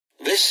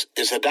This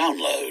is a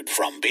download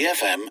from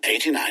BFM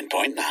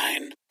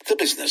 89.9, the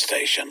business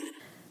station.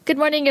 Good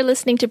morning, you're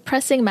listening to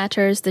Pressing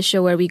Matters, the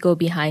show where we go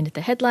behind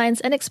the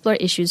headlines and explore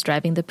issues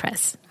driving the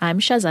press. I'm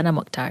Shazana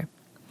Mukhtar.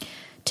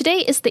 Today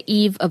is the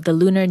eve of the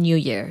Lunar New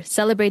Year,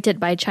 celebrated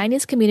by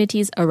Chinese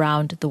communities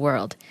around the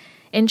world.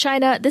 In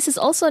China, this is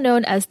also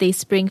known as the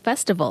Spring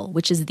Festival,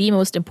 which is the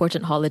most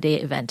important holiday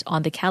event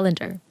on the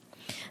calendar.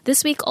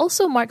 This week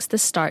also marks the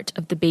start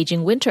of the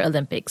Beijing Winter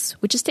Olympics,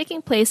 which is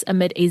taking place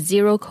amid a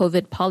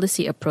zero-COVID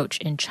policy approach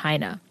in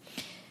China.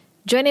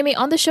 Joining me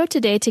on the show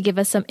today to give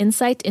us some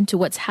insight into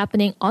what's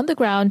happening on the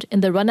ground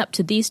in the run-up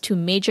to these two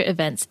major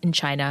events in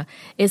China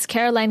is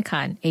Caroline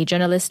Khan, a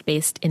journalist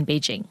based in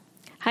Beijing.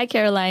 Hi,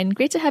 Caroline.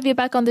 Great to have you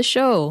back on the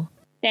show.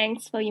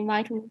 Thanks for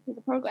inviting me to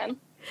the program.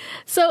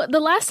 So the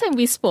last time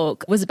we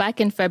spoke was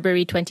back in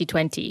February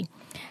 2020.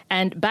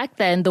 And back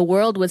then, the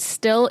world was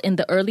still in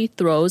the early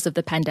throes of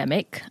the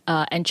pandemic,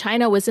 and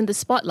China was in the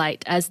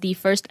spotlight as the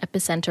first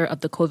epicenter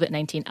of the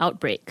COVID-19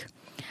 outbreak.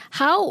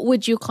 How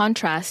would you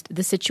contrast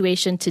the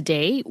situation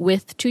today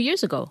with 2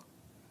 years ago?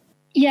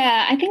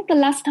 Yeah, I think the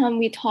last time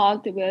we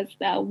talked was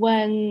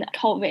when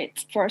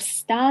COVID first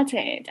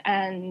started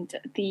and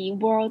the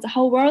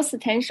whole world's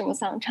attention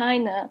was on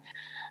China.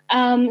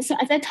 So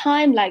at that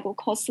time, of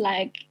course,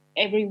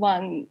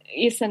 everyone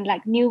isn't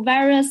new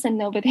virus and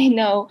nobody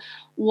know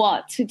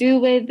what to do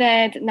with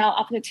it. Now,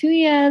 after 2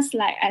 years,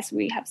 as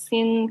we have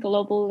seen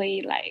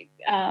globally,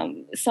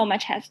 so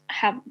much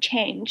have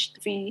changed.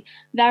 The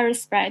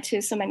virus spread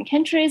to so many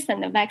countries,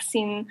 and the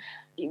vaccine,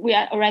 we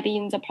are already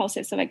in the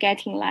process of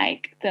getting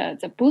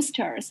the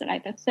boosters,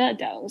 the third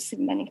dose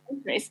in many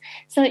countries.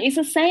 So it's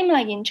the same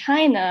in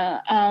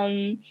China.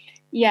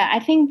 I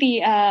think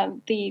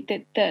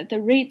the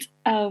rate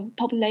of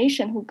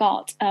population who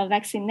got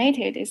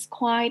vaccinated is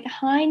quite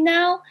high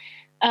now,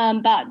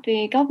 but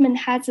the government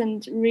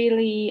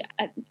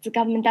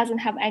doesn't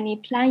have any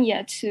plan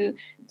yet to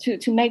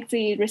make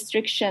the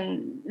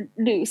restriction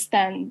loose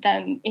than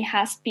it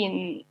has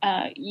been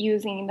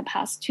using in the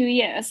past 2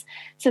 years.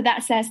 So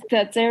that says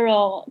the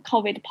zero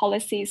COVID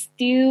policy is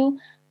still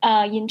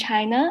in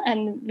China,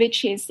 and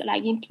which is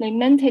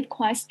implemented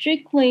quite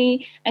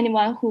strictly.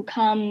 Anyone who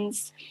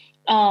comes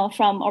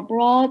from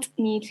abroad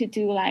need to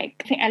do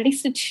at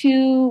least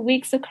 2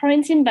 weeks of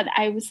quarantine, but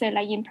I would say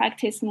in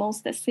practice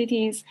most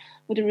cities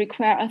would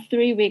require a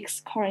 3 weeks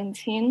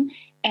quarantine,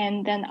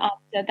 and then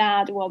after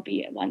that will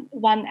be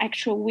one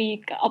actual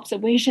week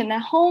observation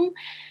at home.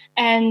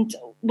 And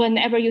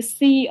whenever you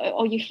see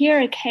or you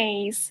hear a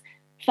case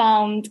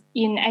found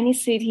in any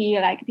city,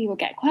 people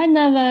get quite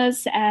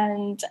nervous,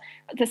 and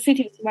the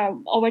cities where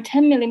over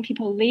 10 million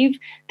people live,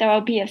 there will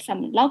be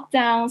some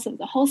lockdowns of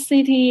the whole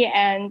city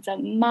and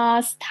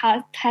mass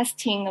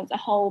testing of the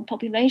whole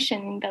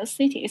population in those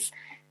cities.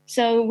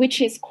 So, which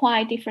is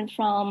quite different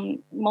from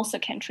most of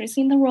the countries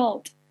in the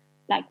world,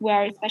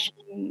 where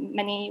especially in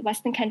many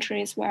Western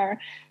countries where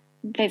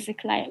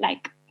basically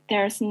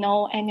there's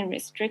no any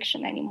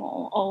restriction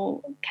anymore.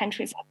 All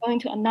countries are going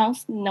to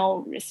announce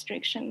no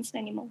restrictions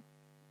anymore.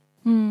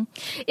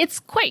 It's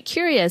quite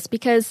curious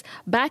because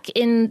back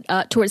in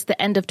towards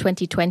the end of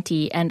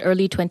 2020 and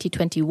early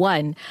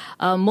 2021,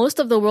 most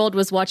of the world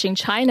was watching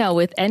China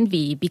with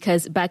envy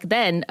because back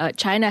then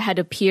China had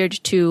appeared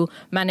to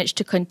manage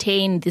to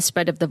contain the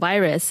spread of the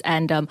virus,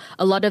 and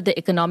a lot of the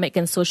economic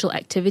and social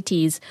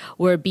activities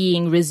were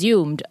being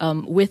resumed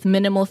with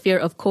minimal fear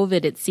of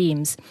COVID, it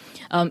seems.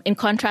 In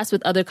contrast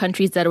with other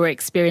countries that were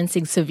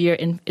experiencing severe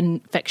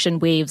infection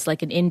waves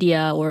like in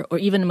India or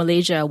even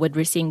Malaysia, what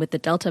we're seeing with the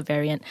Delta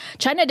variant.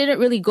 China didn't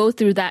really go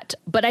through that,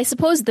 but I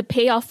suppose the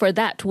payoff for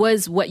that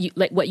was what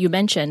you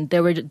mentioned.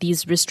 There were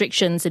these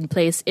restrictions in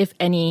place if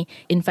any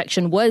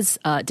infection was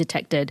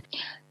detected.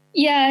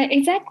 Yeah,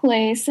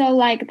 exactly. So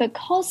the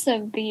cost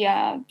of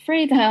the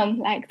freedom,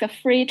 the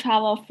free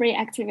travel, free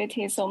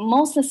activities. So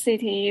most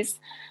cities,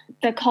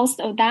 the cost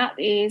of that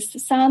is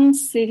some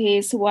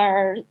cities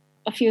where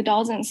a few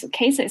dozens of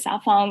cases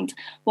are found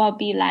will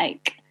be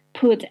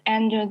put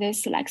under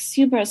this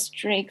super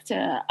strict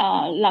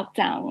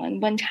lockdown.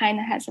 And when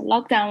China has a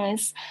lockdown,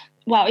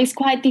 it's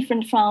quite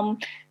different from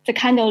the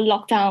kind of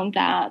lockdown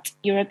that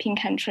European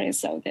countries,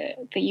 so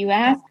the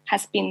US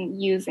has been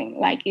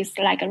using. It's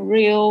a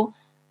real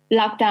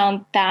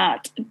lockdown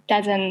that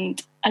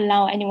doesn't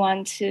allow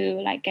anyone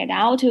to get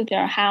out of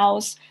their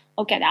house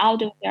or get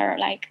out of their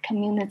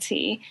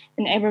community,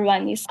 and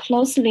everyone is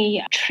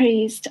closely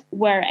traced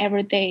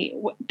wherever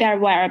their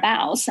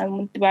whereabouts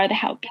and where they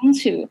have been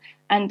to.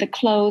 And the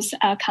close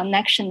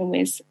connection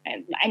with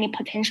any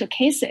potential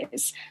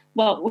cases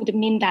would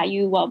mean that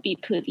you will be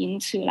put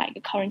into a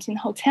quarantine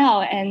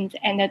hotel, and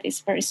that is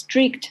very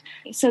strict.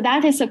 So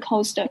that is the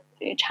cost of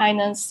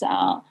China's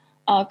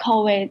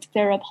COVID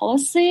zero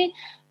policy.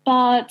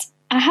 But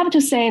I have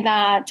to say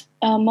that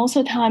most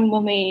of the time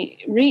when we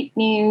read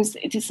news,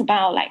 it is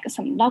about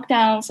some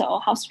lockdowns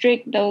or how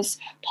strict those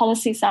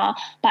policies are.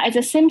 But at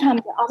the same time,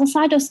 the other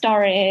side of the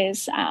story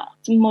is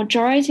the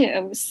majority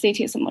of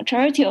cities, the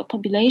majority of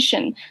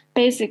population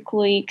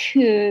basically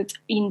could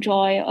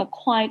enjoy a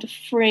quite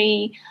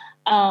free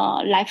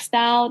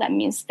lifestyle. That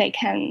means they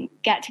can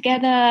get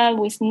together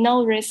with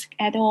no risk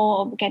at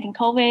all of getting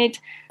COVID.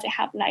 They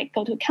have like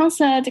go to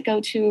concert,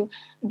 go to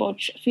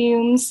watch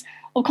films.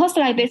 Of course,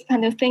 like this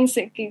kind of things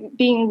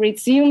being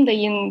resumed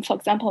in, for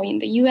example, in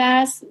the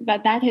US,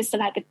 but that is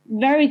like a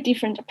very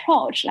different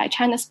approach. Like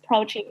China's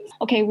approach is,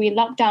 okay, we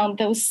lock down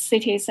those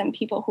cities and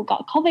people who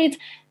got COVID,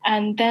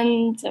 and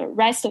then the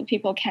rest of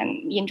people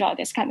can enjoy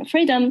this kind of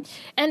freedom.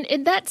 And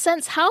in that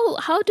sense,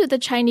 how do the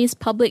Chinese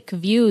public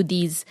view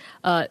these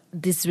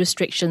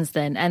restrictions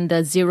then, and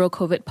the zero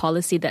COVID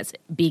policy that's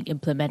being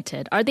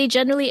implemented? Are they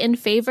generally in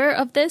favor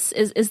of this?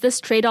 Is this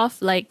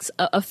trade-off like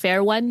a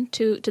fair one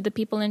to the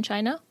people in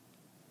China?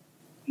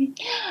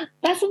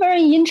 That's a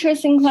very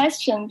interesting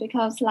question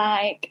because,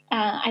 I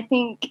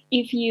think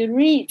if you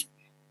read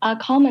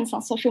comments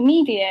on social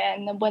media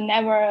and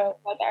whenever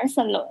there's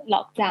a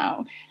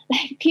lockdown,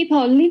 like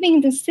people living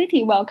in the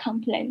city will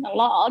complain a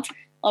lot,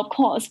 of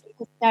course,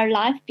 because their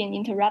life being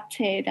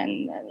interrupted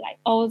and like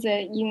all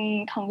the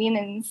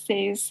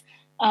inconveniences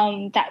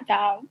that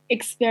are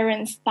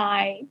experienced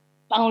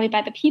only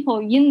by the people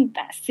in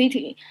that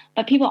city,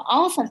 but people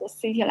outside the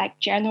city, like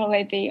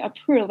generally they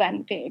approve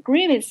and they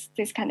agree with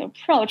this kind of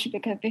approach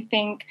because they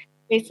think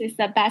this is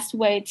the best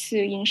way to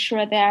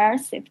ensure their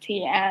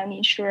safety and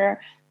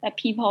ensure that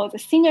the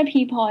senior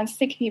people and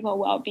sick people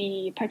will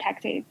be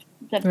protected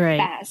the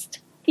best.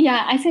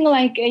 Yeah, I think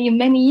like in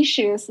many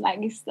issues,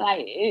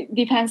 it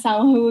depends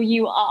on who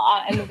you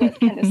are and what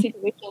kind of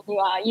situation you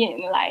are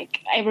in. Like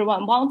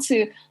everyone wants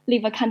to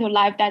live a kind of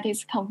life that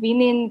is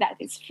convenient, that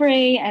is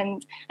free,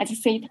 and at the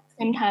same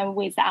time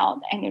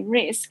without any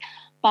risk.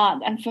 But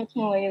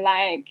unfortunately,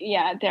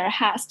 there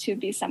has to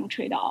be some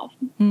trade-off.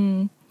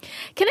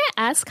 Can I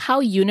ask how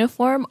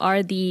uniform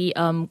are the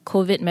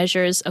COVID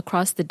measures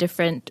across the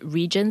different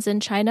regions in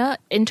China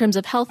in terms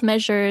of health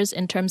measures,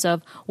 in terms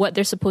of what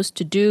they're supposed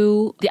to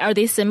do? Are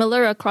they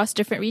similar across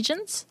different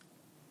regions?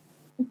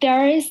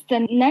 There is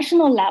the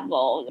national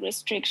level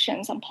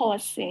restrictions and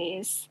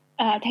policies.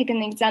 Take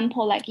an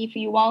example, like if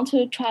you want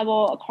to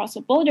travel across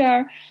the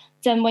border,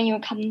 then when you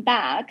come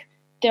back,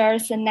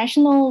 there's a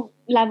national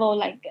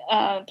level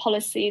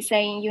policy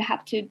saying you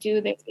have to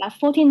do this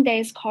 14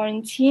 days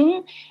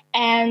quarantine,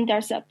 and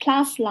there's a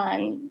plus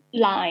line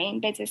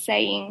basically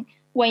saying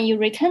when you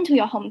return to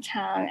your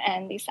hometown,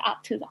 and it's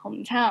up to the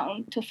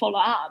hometown to follow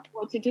up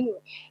what to do.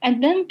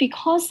 And then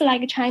because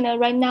China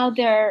right now,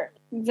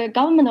 the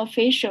government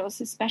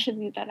officials,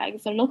 especially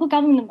the local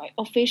government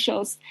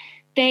officials,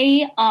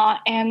 they are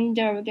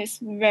under this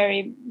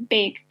very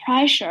big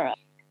pressure.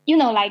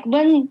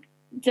 When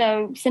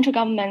the central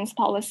government's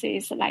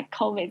policies like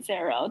COVID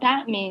zero,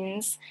 that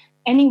means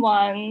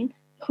anyone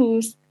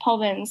whose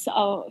province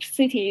or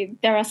city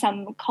there are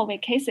some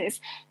COVID cases,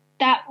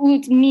 that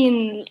would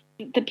mean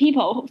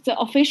the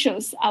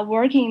officials are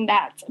working in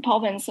that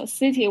province or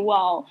city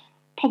will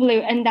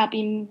probably end up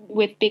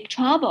with big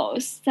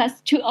troubles. That's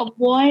to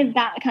avoid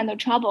that kind of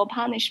trouble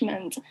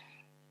punishment.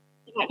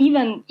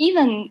 Even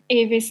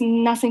if it's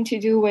nothing to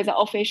do with the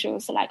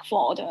officials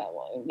fault,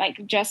 or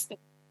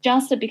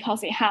just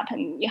because it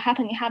happens,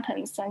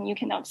 and you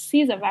cannot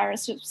see the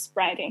virus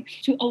spreading.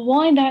 To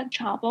avoid that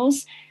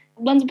troubles,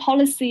 when the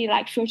policy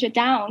filter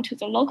down to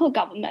the local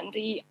government,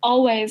 they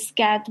always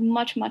get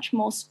much, much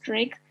more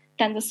strict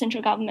than the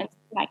central government,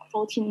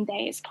 14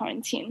 days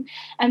quarantine.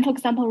 And for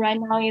example, right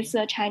now it's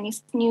the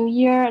Chinese New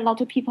Year. A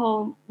lot of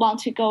people want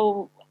to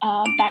go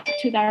back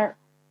to their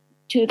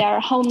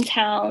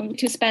hometown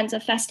to spend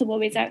the festival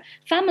with their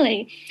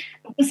family.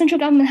 The central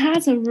government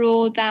has a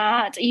rule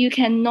that you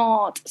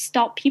cannot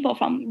stop people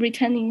from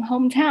returning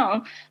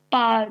hometown.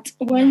 But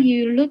when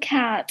you look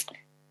at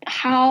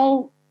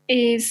how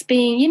it's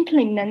being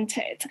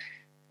implemented,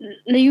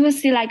 you will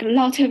see a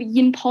lot of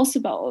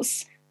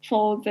impossibles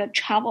for the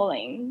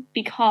traveling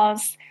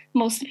because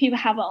most people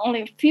have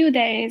only a few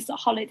days of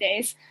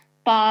holidays.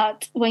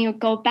 But when you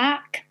go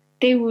back,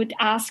 they would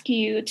ask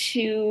you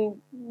to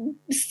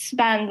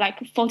spend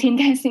 14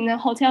 days in a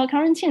hotel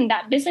quarantine.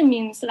 That basically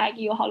means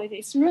your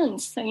holidays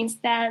ruined. So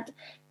instead,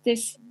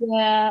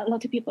 a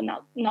lot of people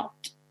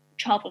not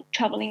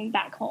traveling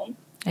back home.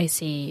 I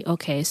see.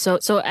 Okay. So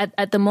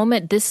at the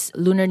moment, this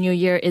Lunar New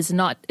Year is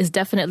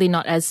definitely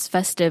not as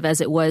festive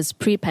as it was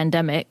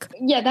pre-pandemic.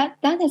 Yeah,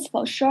 that is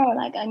for sure.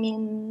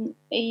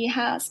 It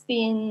has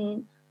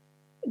been,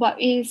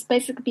 it's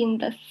basically been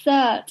the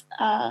third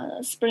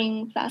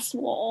Spring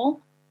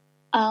Festival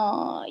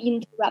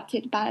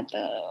interrupted by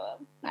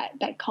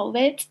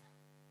COVID,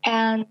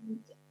 and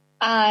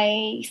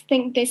I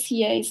think this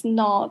year is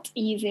not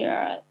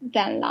easier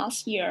than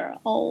last year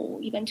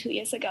or even 2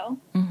 years ago.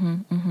 Mm-hmm,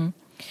 mm-hmm.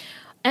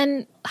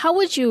 And how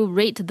would you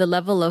rate the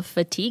level of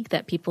fatigue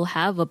that people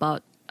have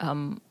about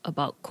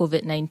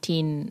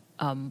COVID-19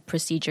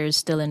 procedures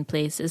still in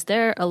place? Is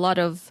there a lot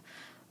of,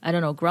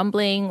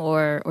 grumbling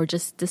or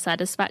just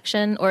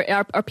dissatisfaction? Or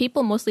are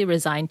people mostly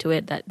resigned to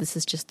it that this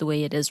is just the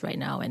way it is right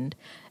now and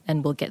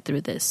we'll get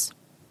through this?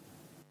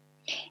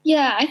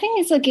 Yeah, I think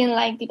it's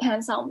again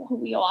depends on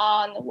who you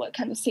are and what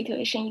kind of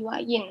situation you are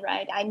in,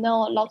 right? I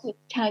know a lot of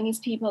Chinese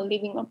people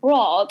living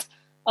abroad,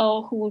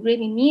 or who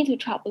really need to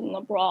travel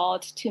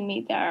abroad to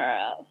meet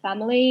their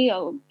family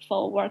or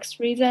for works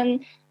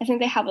reason. I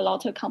think they have a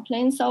lot of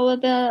complaints over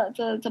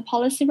the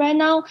policy right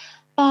now.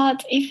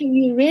 But if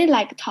you really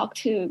like talk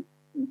to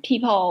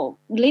people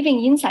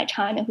living inside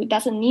China who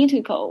doesn't need to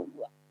go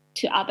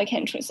to other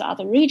countries or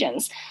other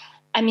regions,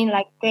 I mean,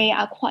 like they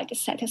are quite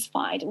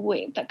satisfied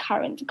with the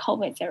current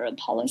COVID-0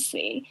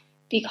 policy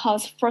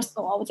because, first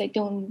of all, they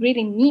don't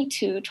really need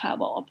to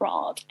travel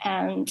abroad.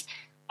 And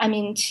I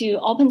mean, to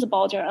open the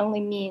border only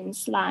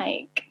means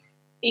like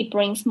it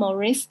brings more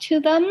risk to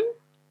them.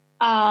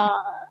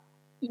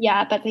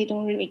 Yeah, but they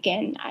don't really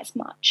gain as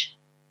much.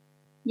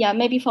 Yeah,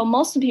 maybe for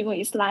most people,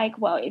 it's like,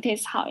 well, it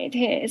is how it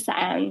is.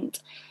 And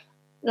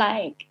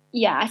like,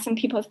 yeah, I think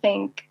people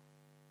think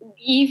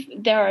if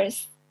there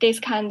is this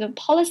kind of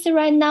policy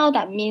right now,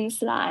 that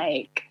means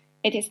like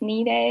it is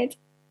needed,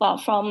 well,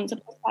 from the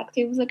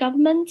perspective of the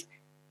government.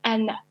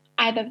 And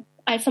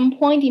at some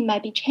point it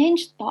might be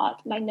changed,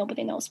 but like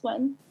nobody knows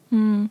when.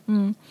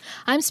 Mm-hmm.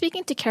 I'm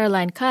speaking to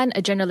Caroline Khan,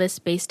 a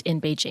journalist based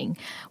in Beijing.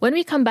 When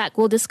we come back,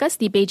 we'll discuss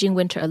the Beijing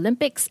Winter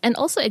Olympics and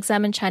also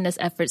examine China's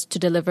efforts to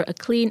deliver a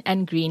clean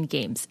and green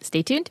games.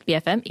 Stay tuned,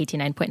 BFM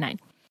 89.9.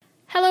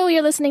 Hello,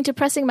 you're listening to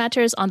Pressing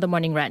Matters on The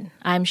Morning Run.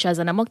 I'm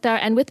Shazana Mukhtar,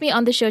 and with me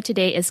on the show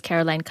today is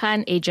Caroline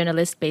Khan, a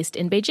journalist based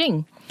in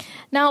Beijing.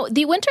 Now,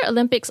 the Winter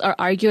Olympics are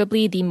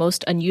arguably the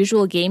most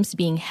unusual games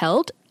being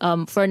held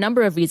for a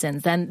number of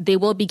reasons, and they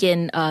will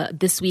begin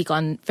this week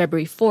on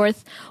February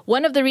 4th.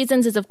 One of the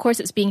reasons is, of course,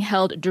 it's being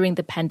held during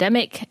the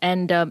pandemic,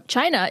 and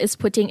China is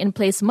putting in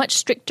place much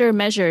stricter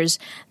measures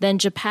than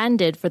Japan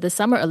did for the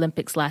Summer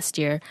Olympics last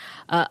year.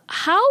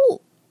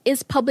 How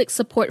is public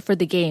support for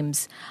the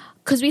games?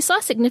 Because we saw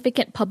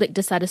significant public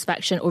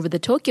dissatisfaction over the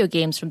Tokyo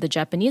Games from the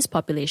Japanese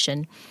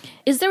population.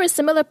 Is there a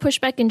similar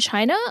pushback in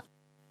China?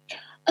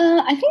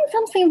 I think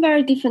something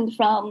very different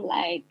from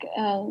like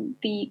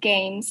the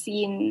games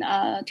in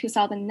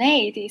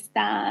 2008 is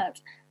that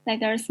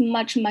like there's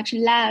much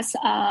less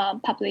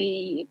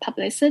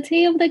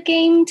publicity of the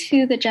game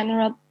to the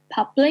general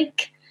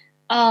public.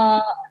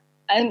 And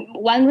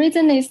one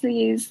reason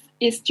is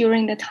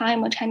during the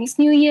time of Chinese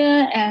New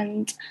Year,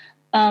 and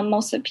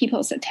most of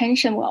people's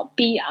attention will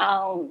be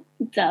on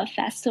the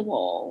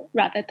festival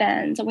rather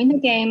than the Winter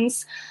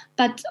Games.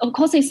 But of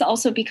course, it's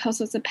also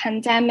because of the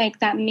pandemic.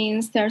 That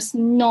means there's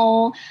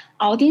no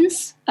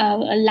audience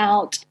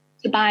allowed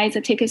to buy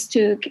the tickets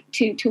to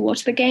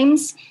watch the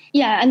games.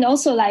 Yeah, and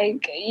also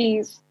like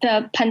if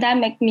the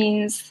pandemic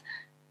means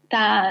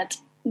that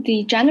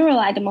the general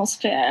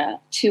atmosphere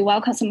to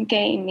welcome some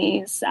game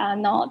is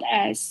not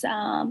as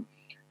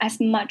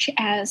much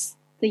as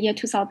the year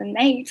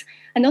 2008.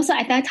 And also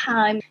at that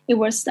time, it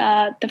was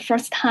the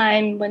first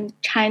time when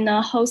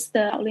China hosted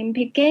the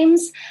Olympic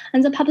Games.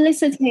 And the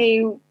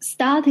publicity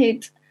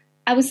started,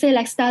 I would say,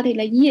 like started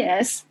like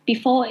years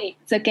before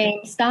the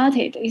game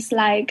started. It's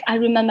like, I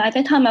remember at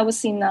that time I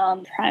was in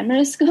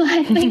primary school,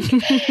 I think.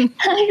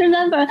 I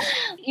remember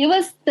it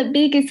was the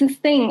biggest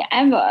thing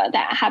ever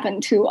that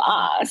happened to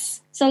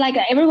us. So like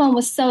everyone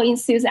was so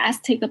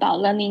enthusiastic about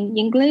learning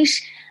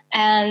English.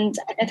 And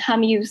at the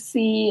time you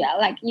see,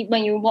 like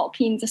when you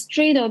walk in the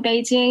street of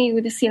Beijing, you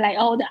would see like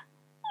all the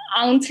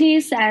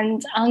aunties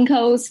and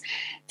uncles,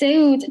 they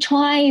would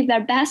try their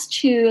best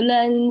to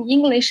learn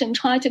English and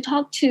try to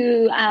talk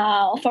to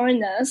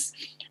foreigners.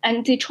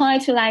 And they try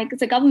to like,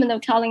 the government of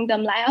telling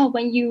them like, oh,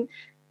 when you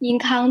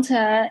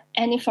encounter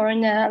any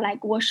foreigner,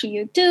 like what should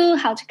you do?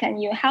 How can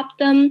you help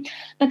them?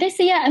 But this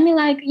year, I mean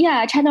like,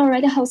 yeah, China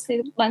already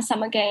hosted one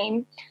summer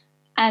game.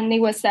 And it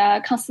was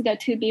considered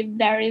to be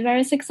very,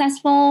 very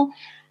successful.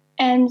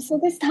 And so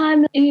this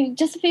time, it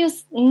just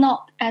feels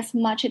not as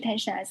much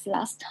attention as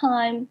last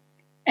time.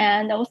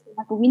 And also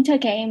like Winter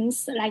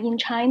Games, like in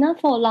China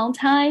for a long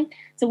time,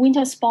 the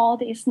winter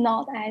sport is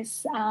not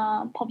as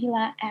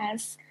popular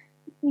as,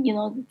 you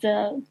know,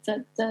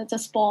 the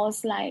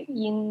sports like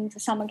in the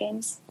Summer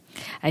Games.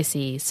 I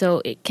see.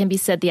 So it can be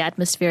said the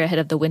atmosphere ahead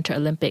of the Winter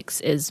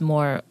Olympics is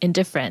more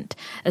indifferent,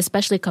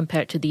 especially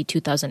compared to the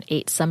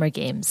 2008 Summer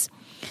Games.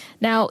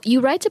 Now,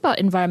 you write about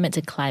environment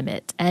and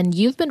climate, and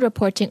you've been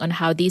reporting on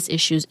how these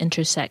issues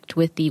intersect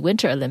with the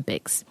Winter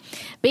Olympics.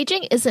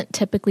 Beijing isn't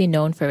typically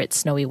known for its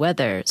snowy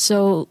weather,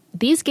 so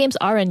these games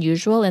are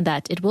unusual in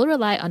that it will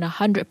rely on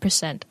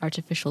 100%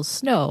 artificial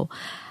snow.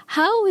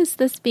 How is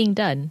this being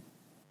done?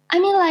 I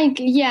mean, like,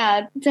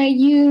 yeah, they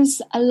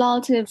use a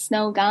lot of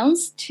snow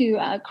guns to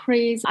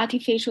create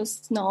artificial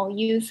snow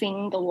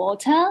using the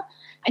water.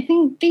 I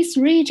think this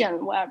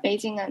region where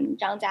Beijing and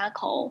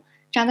Zhangjiakou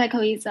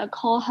is a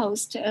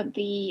co-host of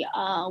the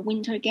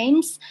Winter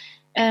Games.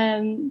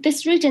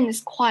 This region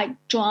is quite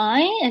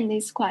dry and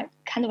is quite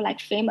kind of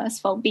like famous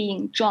for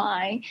being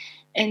dry.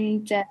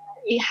 And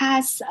it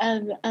has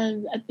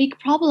a big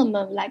problem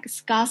of like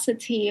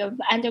scarcity of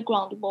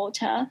underground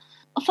water.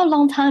 For a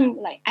long time,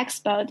 like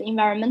expert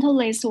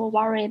environmentalists were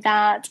worried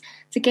that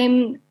the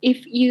game,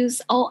 if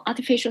use all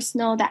artificial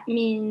snow, that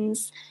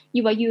means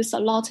you will use a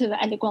lot of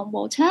underground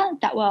water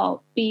that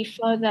will be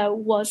further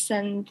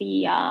worsen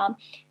the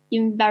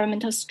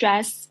environmental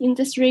stress in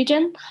this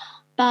region.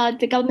 But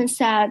the government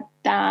said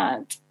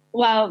that,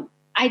 well,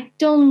 I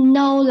don't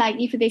know,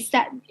 like if they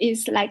said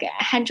it's like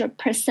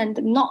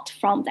 100% not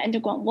from the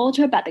underground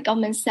water, but the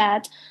government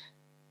said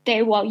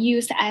they will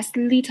use as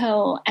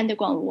little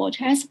underground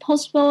water as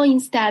possible.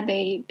 Instead,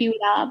 they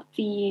build up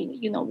the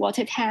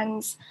water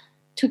tanks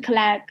to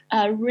collect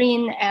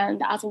rain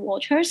and other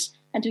waters,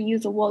 and to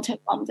use the water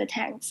from the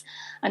tanks,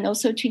 and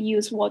also to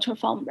use water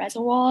from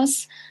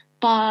reservoirs.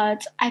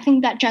 But I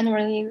think that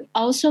generally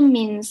also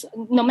means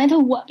no matter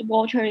what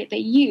water they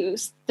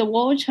use, the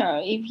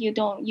water, if you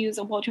don't use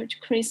the water to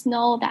create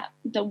snow, that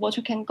the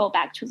water can go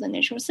back to the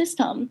natural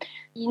system.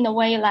 In a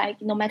way,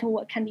 like no matter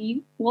what kind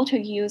of water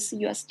you use,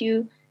 you are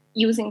still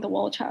using the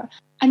water.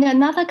 And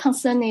another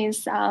concern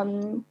is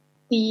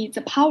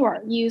the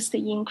power used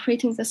in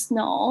creating the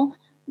snow.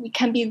 It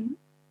can be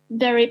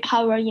very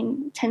power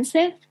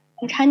intensive.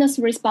 And China's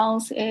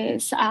response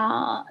is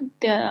all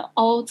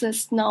the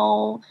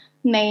snow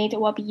made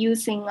will be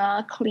using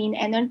clean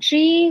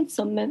energy,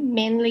 so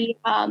mainly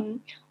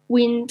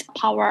wind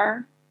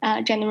power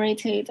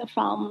generated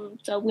from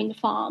the wind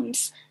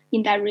farms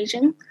in that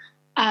region.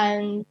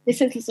 And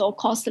this is all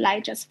cost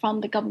like just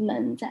from the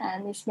government,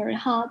 and it's very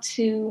hard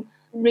to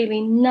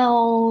really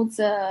know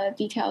the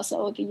details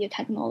of the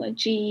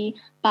technology,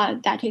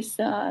 but that is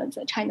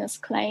the China's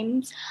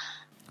claims.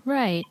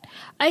 Right.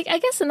 I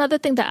guess another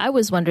thing that I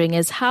was wondering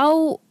is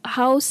how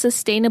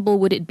sustainable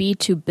would it be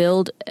to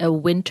build a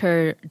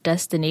winter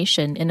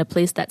destination in a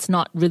place that's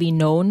not really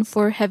known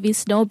for heavy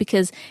snow?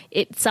 Because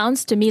it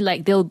sounds to me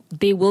like they'll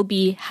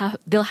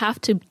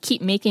have to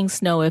keep making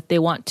snow if they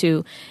want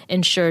to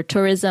ensure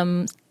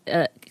tourism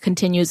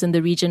continues in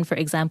the region, for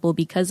example,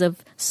 because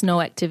of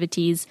snow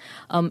activities.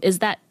 Is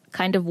that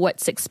kind of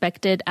what's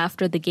expected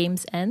after the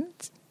games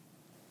end?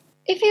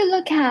 If you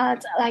look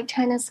at like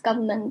China's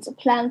government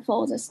plan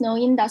for the snow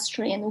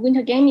industry and the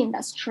winter game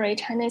industry,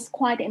 China is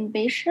quite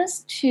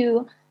ambitious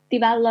to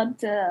develop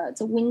the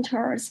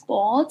winter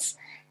sports,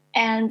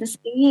 and the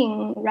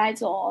skiing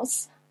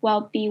resorts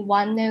will be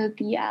one of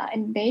the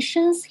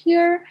ambitions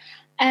here.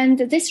 And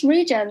this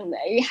region,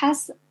 it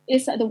has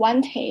its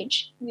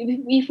advantage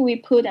if we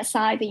put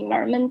aside the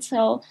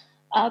environmental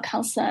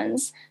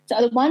concerns.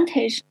 The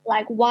advantage,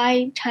 like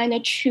why China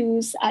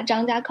choose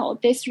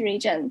Zhangjiakou, this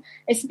region,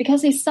 is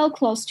because it's so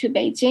close to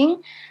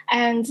Beijing,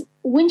 and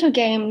Winter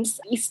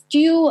Games is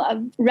still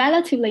a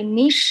relatively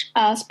niche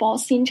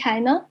sport in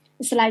China.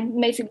 It's like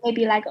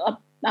maybe like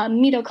a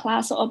middle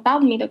class or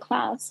above middle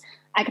class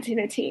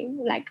activity.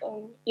 Like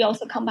it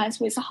also combines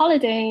with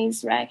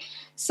holidays, right?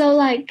 So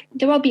like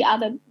there will be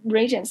other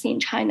regions in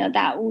China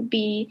that would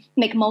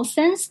make more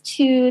sense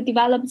to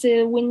develop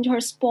the winter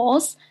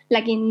sports,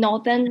 like in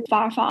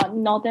far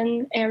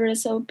northern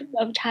areas of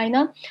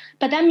China.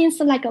 But that means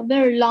like a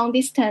very long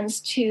distance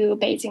to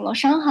Beijing or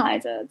Shanghai,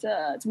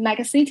 the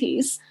mega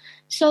cities.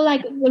 So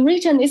like the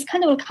region is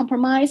kind of a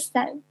compromise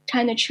that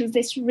China choose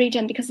this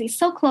region because it's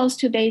so close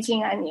to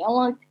Beijing, and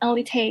it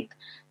only take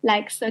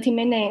like 30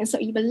 minutes or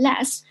even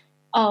less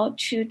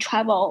to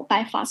travel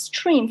by fast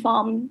train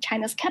from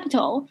China's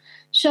capital.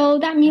 So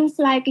that means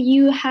like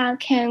you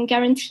can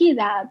guarantee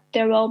that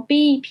there will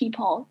be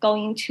people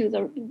going to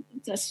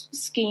the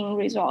skiing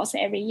resorts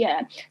every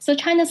year. So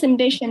China's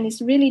ambition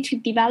is really to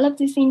develop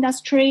this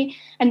industry.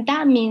 And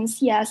that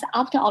means, yes,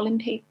 after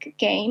Olympic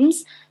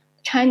Games,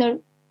 China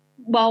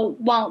will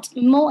want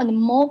more and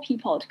more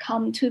people to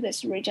come to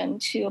this region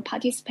to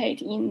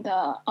participate in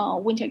the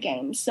Winter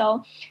Games.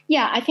 So,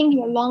 yeah, I think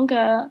a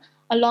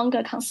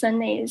longer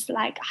concern is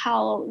like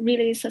how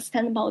really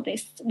sustainable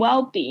this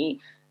will be.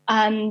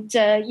 And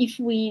if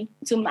we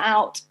zoom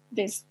out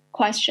this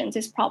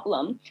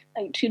problem,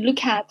 to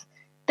look at,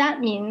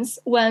 that means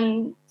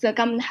when the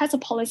government has a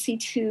policy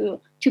to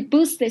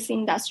boost this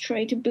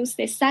industry, to boost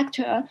this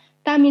sector,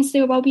 that means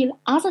there will be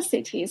other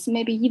cities,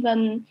 maybe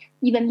even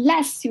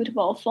less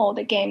suitable for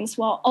the games,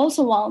 will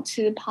also want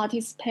to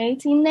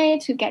participate in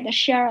it to get a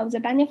share of the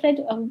benefit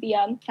of the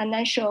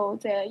financial,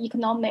 the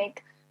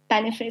economic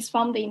benefits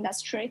from the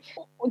industry.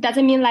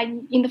 Doesn't mean like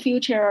in the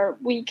future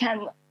we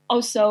can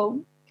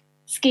also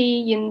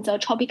ski in the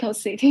tropical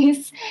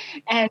cities,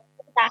 and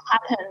if that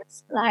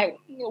happens, like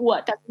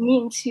what does it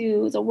mean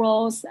to the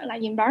world's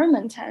like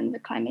environment and the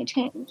climate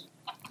change?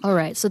 All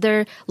right. So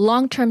there are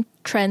long-term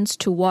trends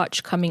to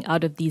watch coming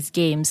out of these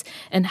games,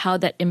 and how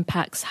that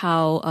impacts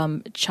how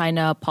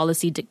China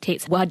policy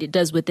dictates what it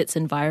does with its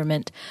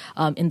environment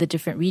in the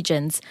different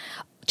regions.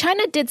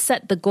 China did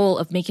set the goal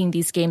of making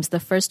these games the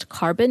first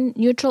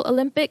carbon-neutral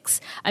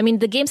Olympics. I mean,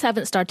 the games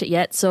haven't started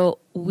yet, so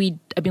we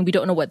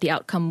don't know what the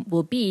outcome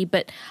will be.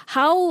 But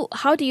how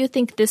do you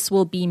think this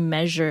will be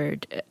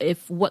measured?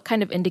 What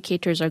kind of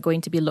indicators are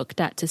going to be looked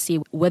at to see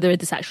whether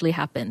this actually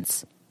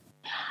happens?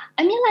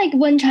 I mean, like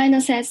when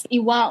China says it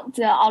wants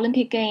the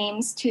Olympic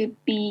Games to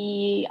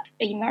be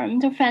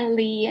environmental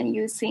friendly and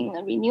using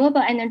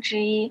renewable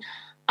energy,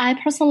 I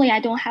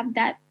don't have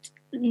that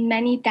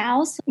many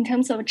doubts in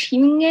terms of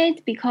achieving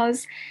it,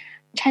 because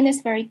China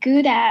is very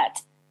good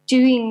at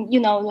doing,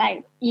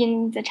 like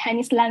in the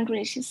Chinese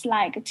language, it's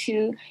like to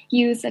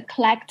use a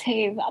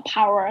collective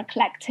power,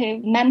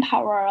 collective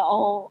manpower,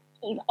 or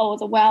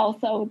the wealth,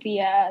 or the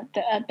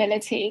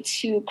ability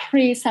to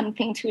create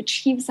something, to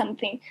achieve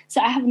something.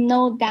 So I have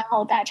no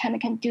doubt that China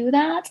can do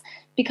that,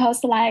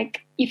 because like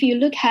if you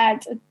look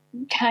at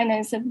China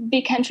is a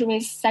big country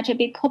with such a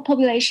big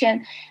population,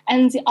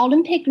 and the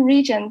Olympic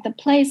region, the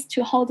place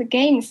to hold the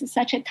games, is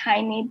such a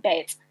tiny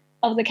bit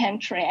of the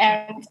country.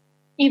 And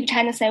if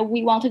China say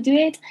we want to do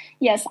it,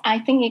 yes, I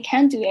think it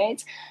can do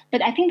it.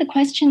 But I think the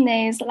question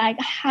is like,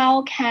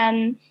 how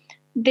can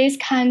this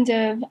kind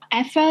of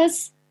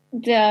efforts,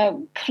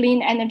 the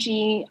clean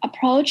energy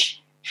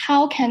approach,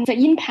 how can the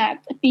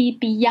impact be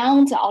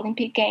beyond the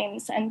Olympic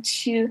Games and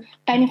to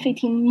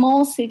benefiting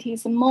more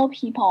cities, more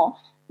people,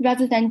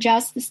 rather than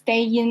just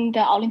stay in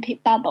the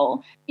Olympic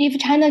bubble?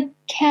 If China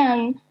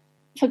can,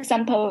 for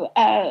example,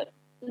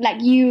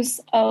 like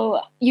use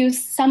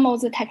some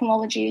of the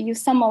technology,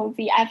 use some of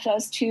the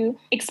efforts to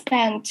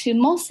expand to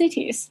more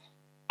cities,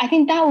 I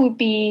think that would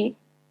be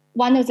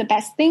one of the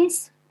best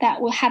things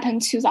that will happen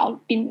to the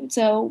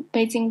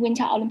Beijing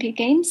Winter Olympic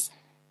Games.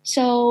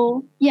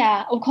 So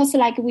yeah, of course,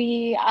 like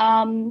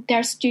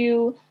there's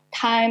still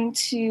time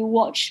to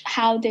watch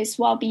how this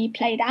will be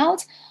played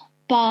out,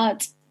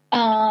 but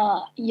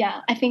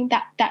I think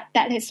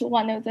that is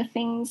one of the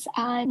things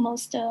I'm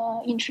most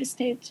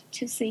interested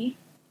to see.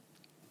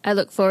 I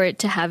look forward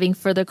to having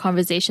further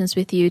conversations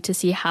with you to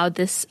see how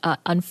this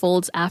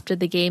unfolds after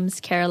the games.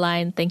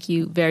 Caroline, thank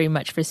you very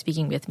much for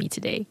speaking with me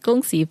today.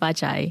 恭喜发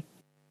财.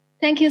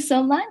 Thank you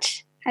so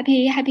much.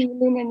 Happy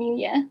Lunar New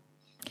Year.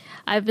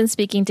 I've been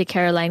speaking to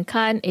Caroline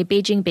Khan, a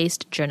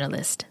Beijing-based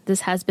journalist.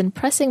 This has been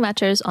Pressing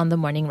Matters on the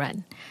Morning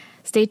Run.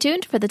 Stay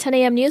tuned for the 10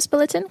 a.m. news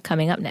bulletin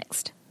coming up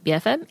next.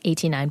 BFM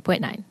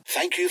 89.9.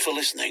 Thank you for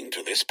listening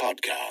to this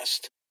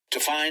podcast. To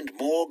find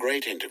more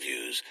great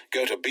interviews,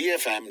 go to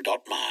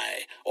bfm.my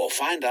or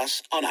find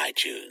us on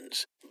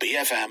iTunes.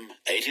 BFM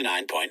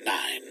 89.9,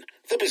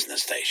 the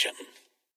business station.